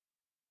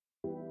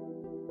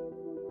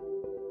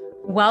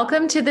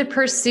Welcome to the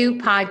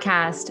Pursuit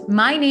Podcast.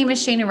 My name is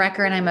Shayna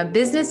Recker, and I'm a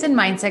business and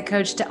mindset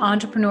coach to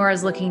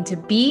entrepreneurs looking to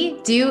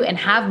be, do, and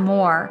have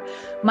more.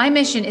 My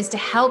mission is to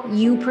help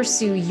you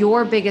pursue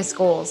your biggest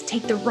goals,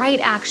 take the right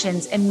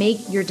actions, and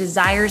make your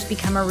desires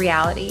become a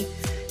reality.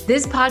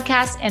 This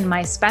podcast and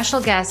my special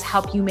guests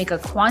help you make a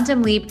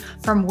quantum leap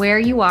from where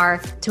you are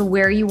to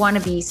where you want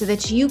to be so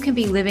that you can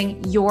be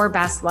living your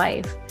best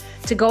life.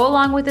 To go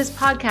along with this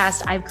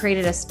podcast, I've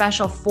created a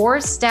special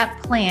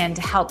 4-step plan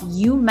to help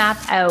you map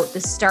out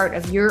the start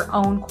of your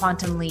own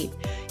quantum leap.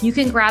 You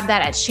can grab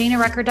that at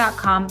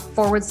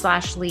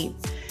shaynarecker.com/leap.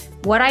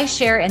 What I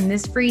share in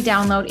this free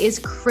download is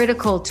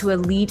critical to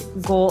elite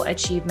goal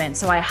achievement.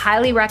 So I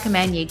highly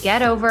recommend you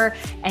get over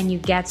and you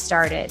get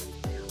started.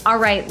 All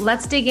right,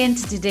 let's dig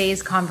into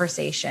today's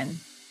conversation.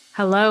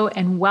 Hello,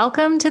 and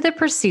welcome to the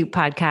Pursuit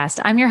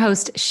Podcast. I'm your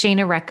host,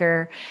 Shayna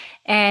Recker.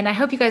 And I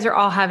hope you guys are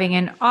all having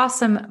an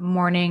awesome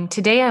morning.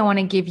 Today, I want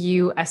to give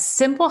you a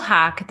simple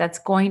hack that's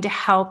going to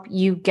help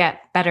you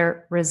get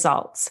better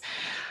results.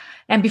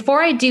 And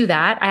before I do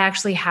that, I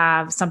actually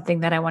have something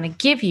that I want to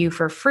give you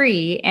for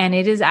free, and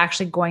it is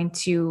actually going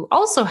to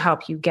also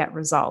help you get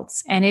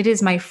results. And it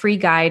is my free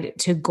guide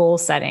to goal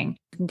setting.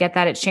 You can get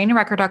that at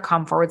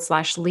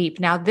shaynarecker.com/leap.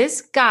 Now, this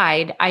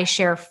guide, I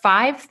share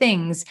 5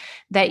 things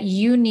that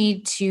you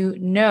need to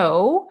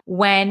know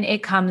when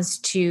it comes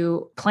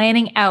to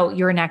planning out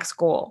your next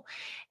goal.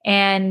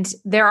 And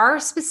there are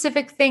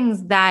specific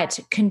things that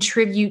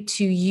contribute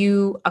to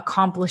you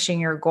accomplishing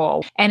your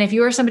goal. And if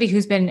you are somebody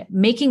who's been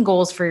making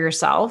goals for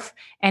yourself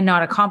and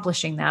not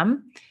accomplishing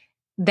them,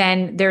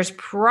 then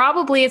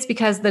it's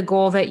because the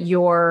goal that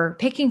you're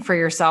picking for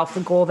yourself, the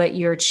goal that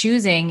you're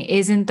choosing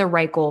isn't the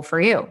right goal for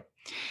you.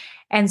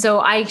 And so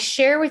I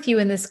share with you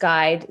in this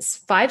guide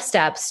 5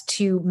 steps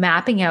to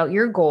mapping out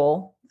your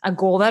goal, a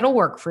goal that'll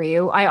work for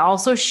you. I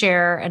also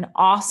share an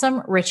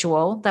awesome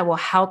ritual that will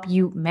help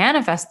you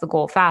manifest the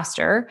goal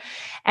faster.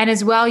 And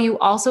as well, you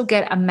also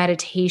get a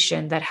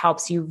meditation that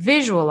helps you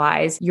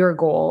visualize your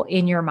goal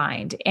in your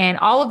mind. And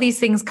all of these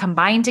things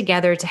combine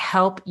together to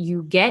help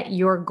you get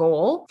your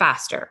goal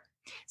faster.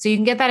 So you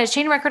can get that at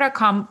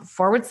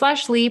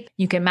shaynarecker.com/leap.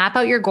 You can map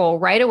out your goal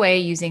right away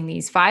using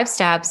these 5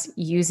 steps,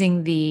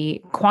 using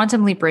the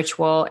quantum leap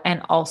ritual,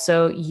 and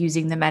also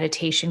using the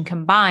meditation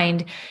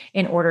combined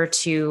in order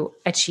to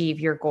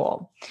achieve your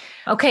goal.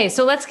 Okay,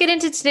 so let's get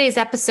into today's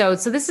episode.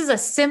 So this is a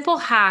simple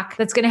hack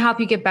that's going to help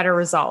you get better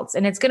results.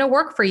 And it's going to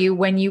work for you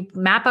when you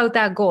map out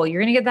that goal.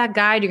 You're going to get that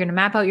guide, you're going to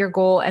map out your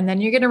goal, and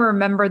then you're going to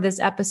remember this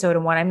episode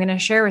and what I'm going to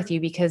share with you,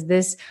 because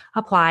this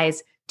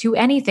applies to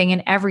anything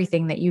and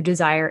everything that you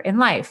desire in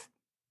life.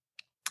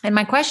 And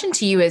my question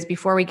to you is,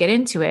 before we get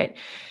into it,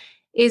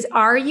 is,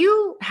 are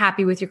you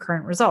happy with your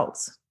current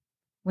results?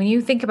 When you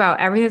think about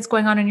everything that's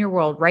going on in your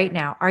world right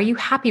now, are you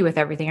happy with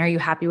everything? Are you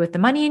happy with the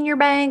money in your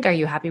bank? Are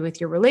you happy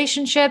with your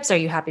relationships? Are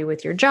you happy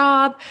with your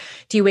job?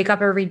 Do you wake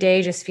up every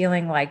day just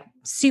feeling like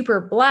super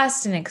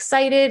blessed and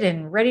excited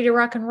and ready to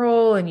rock and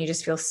roll, and you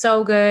just feel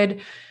so good?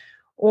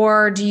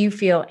 Or do you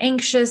feel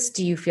anxious?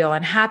 Do you feel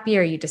unhappy?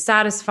 Are you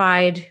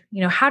dissatisfied?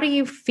 How do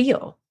you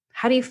feel?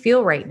 How do you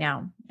feel right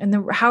now?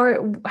 And how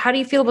do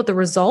you feel about the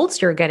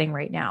results you're getting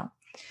right now?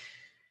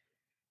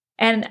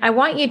 And I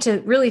want you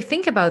to really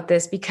think about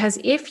this, because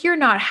if you're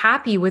not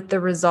happy with the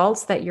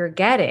results that you're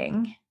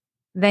getting,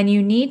 then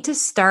you need to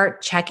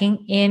start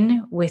checking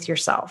in with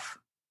yourself.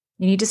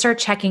 You need to start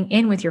checking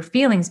in with your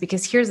feelings,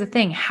 because here's the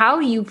thing: how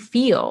you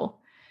feel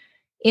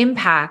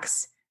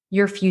impacts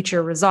your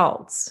future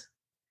results.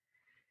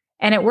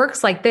 And it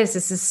works like this.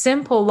 This is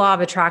simple law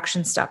of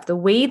attraction stuff. The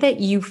way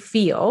that you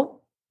feel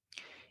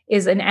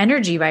is an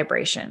energy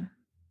vibration.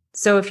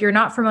 So if you're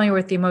not familiar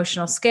with the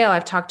emotional scale,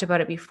 I've talked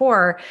about it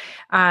before.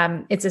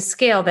 It's a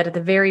scale that at the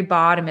very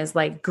bottom is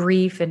like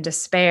grief and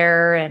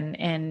despair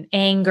and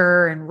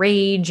anger and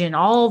rage and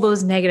all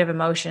those negative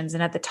emotions.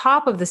 And at the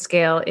top of the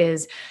scale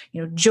is,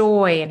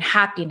 joy and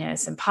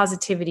happiness and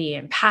positivity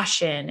and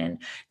passion and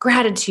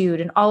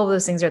gratitude, and all of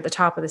those things are at the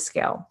top of the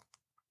scale.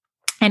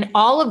 And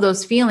all of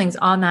those feelings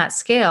on that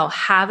scale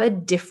have a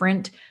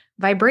different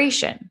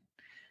vibration.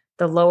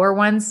 The lower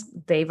ones,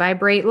 they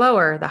vibrate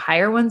lower. The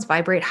higher ones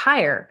vibrate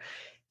higher.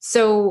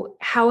 So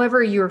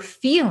however you're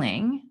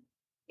feeling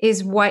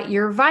is what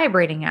you're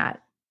vibrating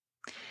at.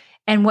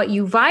 And what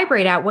you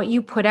vibrate at, what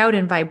you put out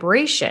in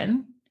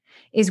vibration,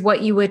 is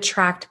what you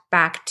attract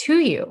back to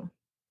you.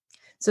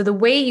 So the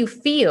way you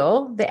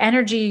feel, the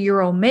energy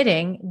you're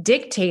emitting,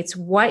 dictates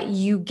what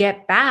you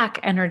get back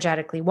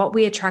energetically, what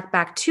we attract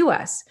back to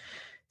us.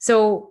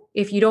 So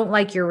if you don't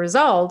like your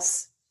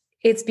results,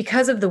 it's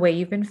because of the way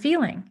you've been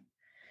feeling.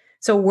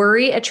 So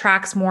worry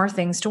attracts more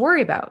things to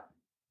worry about.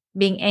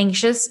 Being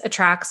anxious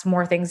attracts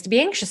more things to be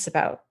anxious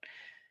about.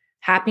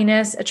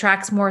 Happiness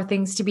attracts more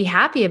things to be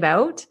happy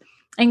about.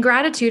 And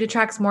gratitude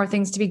attracts more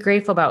things to be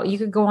grateful about. You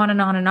could go on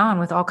and on and on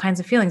with all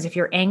kinds of feelings. If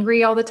you're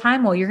angry all the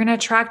time, well, you're going to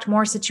attract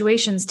more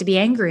situations to be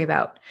angry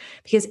about,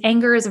 because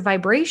anger is a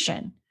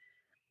vibration.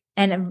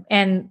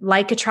 And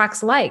like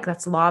attracts like.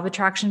 That's law of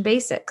attraction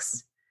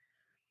basics.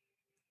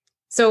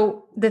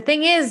 So the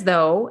thing is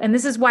though, and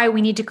this is why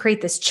we need to create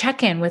this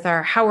check-in with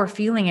our how we're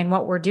feeling and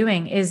what we're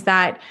doing, is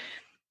that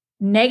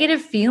negative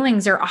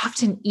feelings are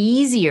often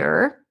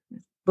easier,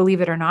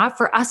 believe it or not,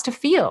 for us to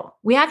feel.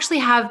 We actually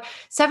have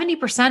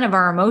 70% of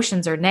our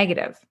emotions are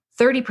negative.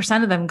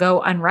 30% of them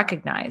go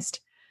unrecognized.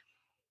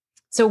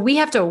 So we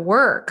have to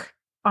work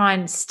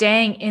on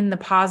staying in the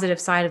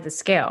positive side of the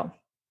scale.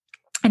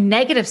 And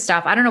negative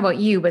stuff, I don't know about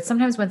you, but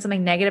sometimes when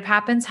something negative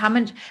happens, how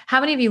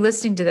many of you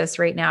listening to this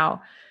right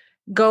now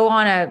go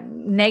on a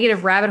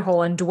negative rabbit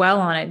hole and dwell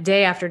on it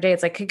day after day?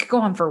 It's like it could go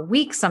on for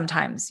weeks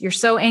sometimes. You're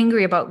so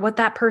angry about what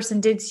that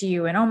person did to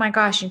you. And oh my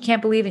gosh, you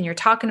can't believe it. And you're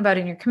talking about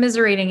it and you're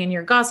commiserating and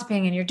you're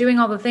gossiping and you're doing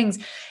all the things.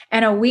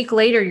 And a week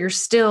later, you're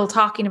still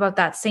talking about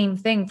that same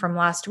thing from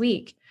last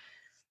week.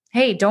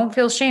 Hey, don't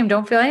feel shame.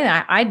 Don't feel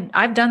anything.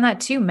 I've done that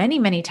too many,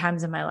 many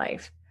times in my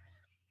life.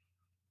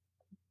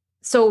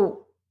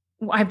 So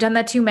I've done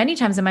that too many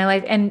times in my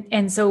life.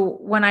 And so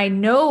when I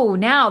know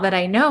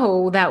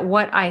that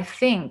what I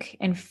think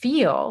and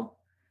feel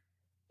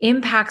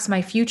impacts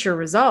my future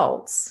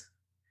results,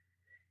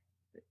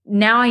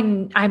 now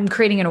I'm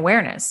creating an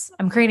awareness.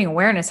 I'm creating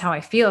awareness how I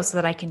feel so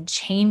that I can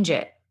change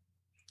it.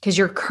 Because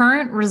your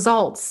current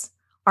results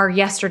are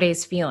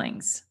yesterday's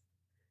feelings.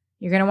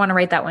 You're going to want to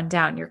write that one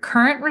down. Your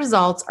current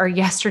results are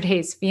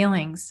yesterday's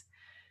feelings.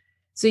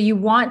 So you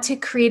want to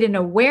create an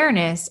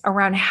awareness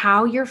around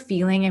how you're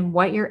feeling and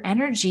what your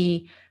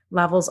energy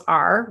levels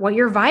are, what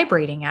you're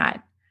vibrating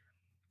at,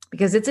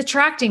 because it's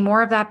attracting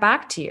more of that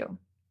back to you.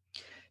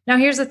 Now,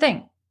 here's the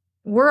thing.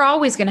 We're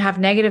always going to have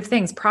negative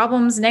things,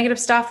 problems, negative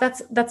stuff.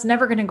 That's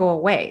never going to go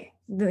away.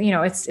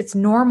 It's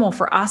normal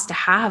for us to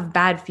have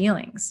bad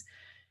feelings.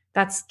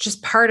 That's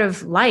just part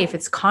of life.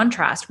 It's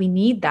contrast. We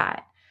need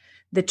that.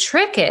 The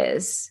trick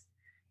is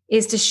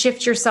to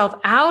shift yourself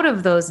out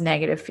of those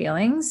negative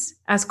feelings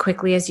as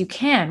quickly as you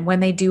can when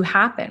they do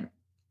happen.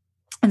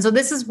 And so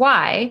this is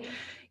why,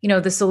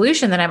 the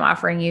solution that I'm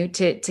offering you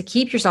to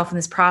keep yourself in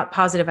this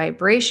positive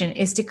vibration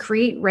is to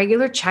create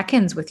regular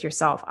check-ins with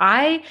yourself.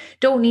 I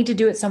don't need to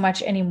do it so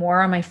much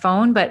anymore on my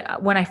phone,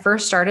 but when I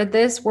first started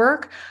this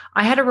work,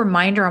 I had a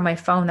reminder on my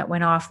phone that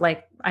went off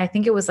I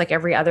think it was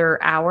every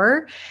other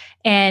hour.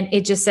 And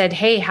it just said,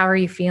 hey, how are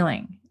you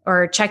feeling?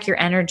 Or check your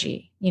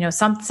energy.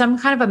 Some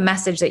kind of a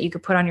message that you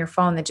could put on your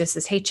phone that just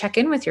says, hey, check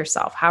in with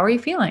yourself. How are you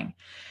feeling?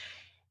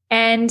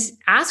 And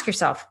ask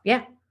yourself,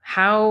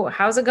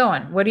 how's it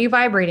going? What are you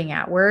vibrating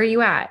at? Where are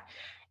you at?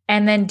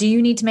 And then do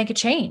you need to make a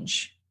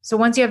change? So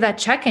once you have that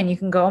check-in, you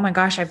can go, oh my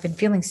gosh, I've been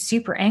feeling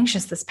super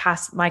anxious this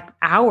past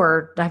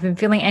hour. I've been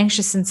feeling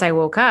anxious since I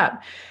woke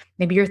up.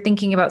 Maybe you're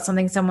thinking about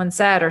something someone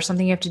said or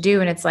something you have to do.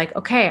 And it's like,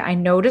 okay, I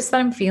noticed that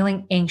I'm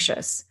feeling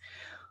anxious.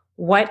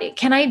 What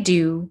can I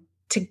do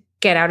to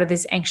get out of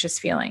this anxious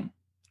feeling?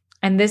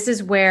 And this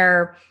is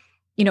where,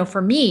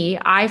 for me,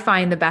 I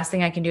find the best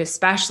thing I can do,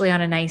 especially on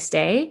a nice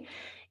day,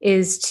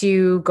 is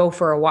to go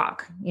for a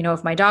walk.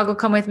 If my dog will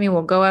come with me,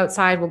 we'll go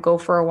outside, we'll go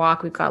for a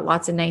walk. We've got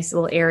lots of nice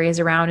little areas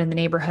around in the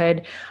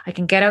neighborhood. I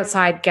can get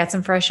outside, get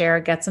some fresh air,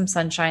 get some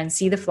sunshine,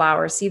 see the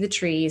flowers, see the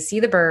trees,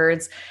 see the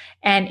birds.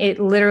 And it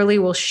literally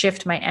will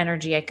shift my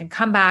energy. I can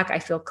come back. I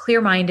feel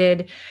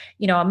clear-minded.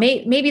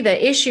 Maybe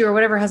the issue or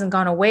whatever hasn't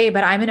gone away,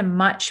 but I'm in a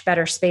much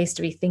better space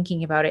to be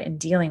thinking about it and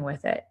dealing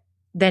with it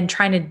than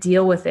trying to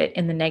deal with it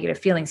in the negative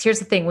feelings. Here's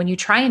the thing. When you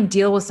try and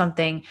deal with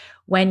something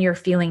when you're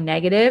feeling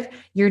negative,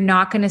 you're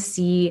not going to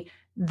see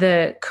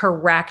the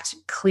correct,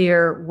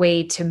 clear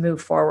way to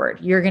move forward.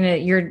 You're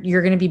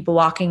going to be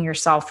blocking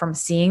yourself from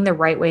seeing the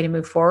right way to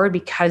move forward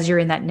because you're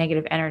in that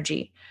negative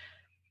energy.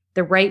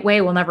 The right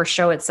way will never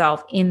show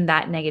itself in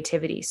that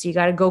negativity. So you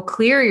got to go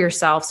clear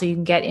yourself so you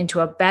can get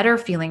into a better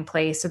feeling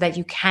place so that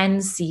you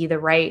can see the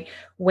right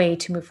way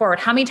to move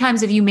forward. How many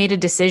times have you made a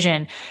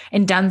decision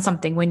and done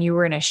something when you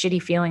were in a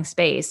shitty feeling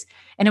space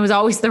and it was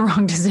always the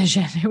wrong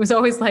decision? It was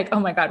always like, oh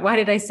my God, why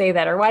did I say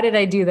that? Or why did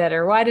I do that?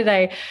 Or why did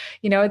I,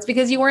 it's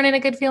because you weren't in a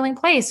good feeling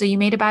place. So you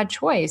made a bad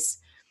choice.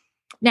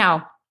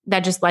 Now, that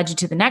just led you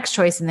to the next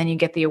choice. And then you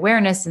get the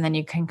awareness and then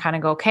you can kind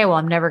of go, okay, well,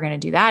 I'm never going to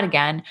do that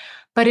again.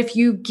 But if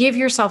you give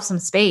yourself some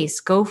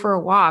space, go for a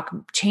walk,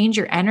 change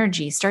your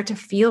energy, start to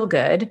feel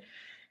good,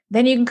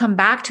 then you can come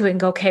back to it and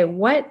go, okay,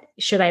 what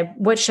should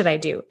I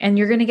do? And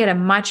you're going to get a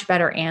much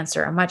better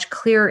answer, a much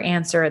clearer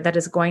answer that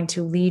is going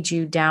to lead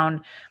you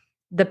down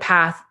the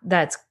path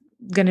that's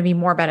going to be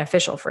more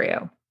beneficial for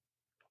you.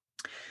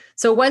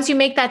 So once you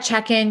make that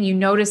check-in, you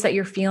notice that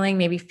you're feeling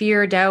maybe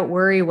fear, doubt,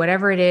 worry,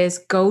 whatever it is,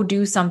 go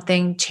do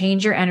something,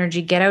 change your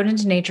energy, get out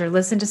into nature,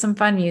 listen to some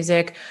fun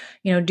music,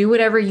 do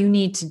whatever you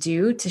need to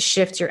do to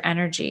shift your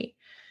energy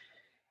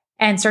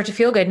and start to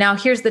feel good. Now,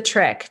 here's the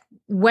trick.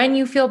 When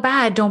you feel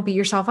bad, don't beat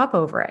yourself up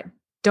over it.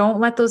 Don't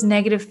let those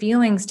negative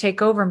feelings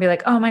take over and be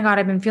like, oh my God,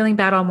 I've been feeling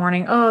bad all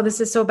morning. Oh,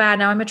 this is so bad.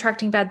 Now I'm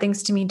attracting bad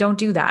things to me. Don't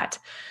do that.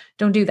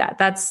 Don't do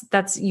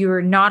that.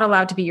 You're not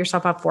allowed to beat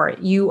yourself up for it.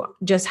 You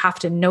just have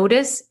to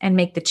notice and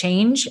make the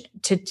change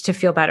to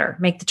feel better,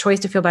 make the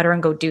choice to feel better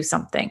and go do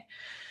something.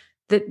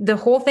 The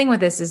whole thing with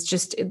this is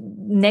just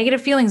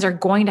negative feelings are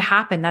going to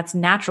happen. That's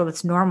natural.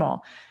 That's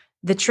normal.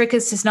 The trick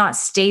is to not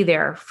stay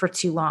there for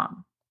too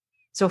long.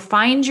 So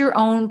find your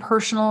own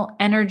personal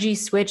energy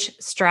switch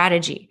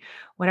strategy,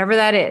 whatever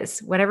that is,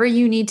 whatever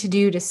you need to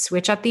do to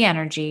switch up the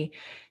energy.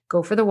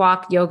 Go for the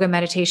walk, yoga,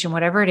 meditation,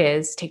 whatever it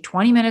is. Take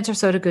 20 minutes or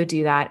so to go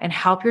do that and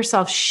help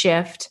yourself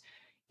shift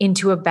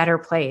into a better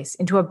place,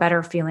 into a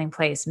better feeling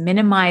place.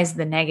 Minimize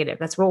the negative.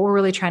 That's what we're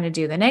really trying to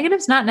do. The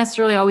negative's not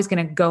necessarily always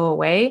going to go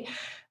away,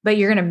 but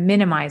you're going to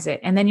minimize it.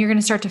 And then you're going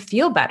to start to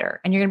feel better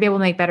and you're going to be able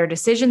to make better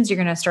decisions. You're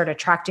going to start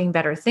attracting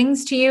better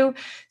things to you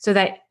so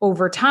that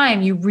over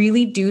time, you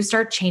really do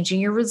start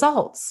changing your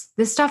results.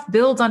 This stuff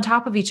builds on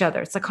top of each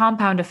other. It's a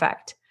compound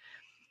effect.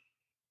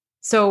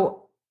 So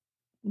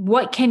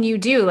what can you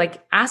do?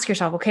 Like ask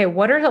yourself, okay,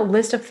 what are the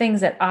list of things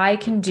that I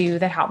can do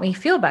that help me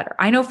feel better?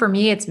 I know for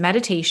me, it's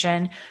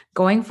meditation,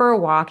 going for a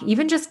walk,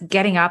 even just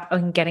getting up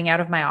and getting out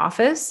of my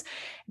office,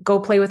 go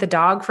play with a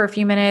dog for a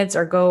few minutes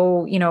or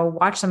go,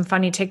 watch some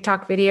funny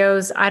TikTok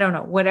videos. I don't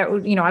know,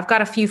 whatever, I've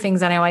got a few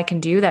things I know I can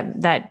do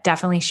that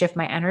definitely shift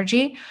my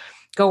energy.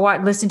 Go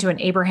listen to an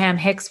Abraham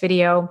Hicks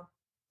video,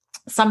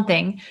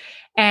 something.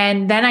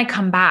 And then I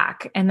come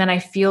back and then I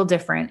feel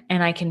different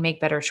and I can make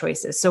better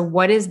choices. So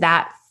what is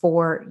that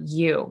for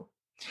you?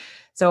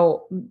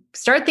 So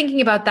start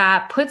thinking about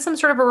that. Put some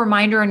sort of a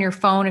reminder on your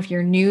phone if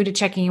you're new to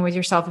checking in with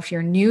yourself, if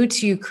you're new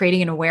to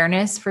creating an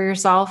awareness for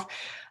yourself.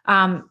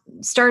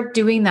 Start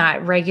doing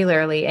that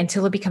regularly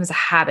until it becomes a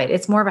habit.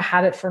 It's more of a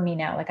habit for me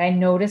now. Like I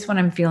notice when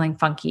I'm feeling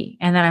funky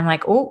and then I'm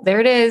like, oh, there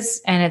it is.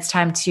 And it's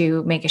time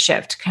to make a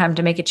shift, time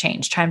to make a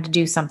change, time to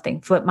do something,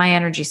 flip my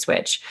energy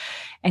switch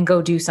and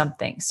go do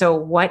something. So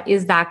what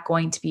is that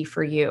going to be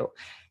for you?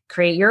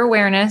 Create your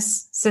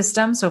awareness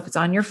system. So if it's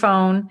on your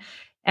phone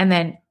and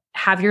then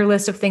have your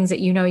list of things that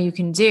you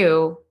can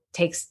do,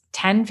 takes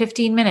 10,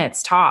 15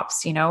 minutes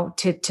tops,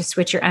 to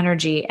switch your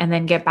energy and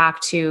then get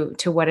back to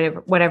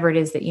whatever it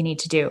is that you need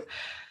to do.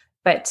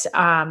 But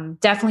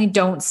definitely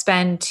don't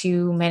spend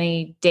too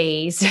many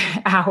days,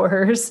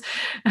 hours,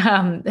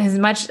 as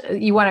much.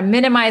 You want to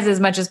minimize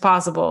as much as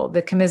possible,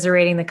 the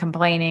commiserating, the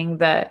complaining,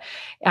 the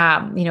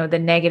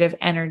negative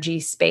energy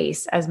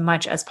space as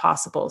much as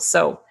possible.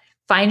 So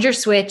find your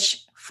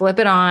switch, flip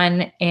it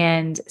on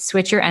and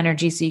switch your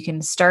energy so you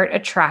can start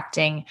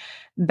attracting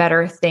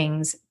better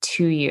things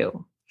to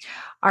you.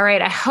 All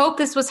right. I hope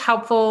this was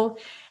helpful.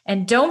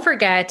 And don't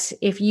forget,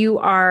 if you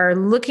are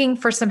looking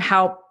for some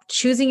help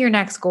choosing your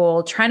next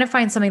goal, trying to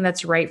find something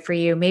that's right for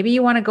you, maybe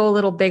you want to go a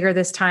little bigger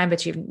this time,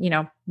 but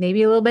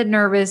maybe a little bit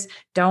nervous,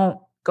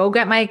 go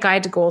get my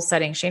guide to goal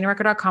setting,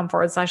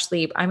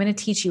 ShanaRucker.com/sleep. I'm going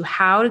to teach you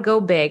how to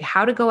go big,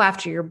 how to go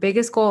after your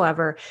biggest goal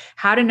ever,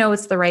 how to know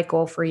it's the right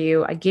goal for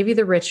you. I give you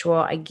the ritual.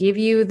 I give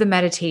you the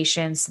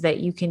meditation so that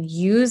you can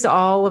use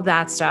all of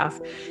that stuff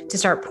to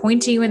start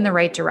pointing you in the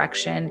right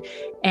direction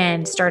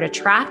and start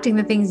attracting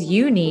the things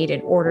you need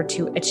in order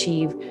to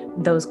achieve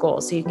those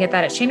goals. So you can get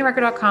that at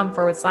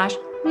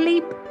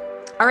ShanaRucker.com/sleep.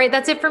 All right,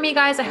 that's it for me,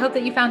 guys. I hope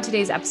that you found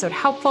today's episode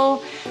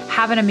helpful.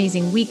 Have an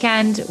amazing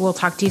weekend. We'll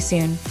talk to you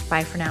soon.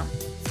 Bye for now.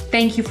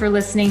 Thank you for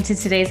listening to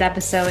today's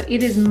episode.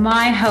 It is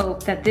my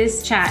hope that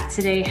this chat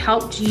today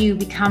helped you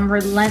become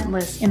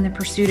relentless in the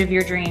pursuit of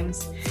your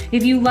dreams.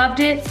 If you loved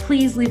it,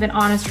 please leave an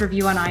honest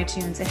review on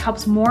iTunes. It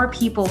helps more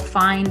people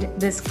find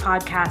this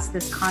podcast,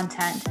 this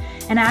content.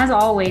 And as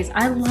always,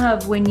 I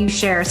love when you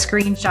share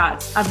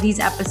screenshots of these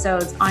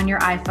episodes on your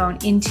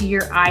iPhone into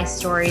your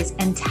iStories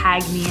and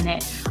tag me in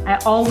it. I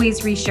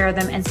always reshare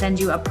them and send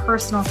you a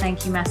personal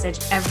thank you message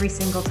every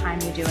single time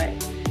you do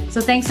it. So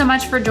thanks so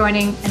much for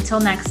joining. Until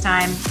next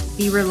time,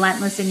 be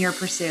relentless in your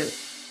pursuit.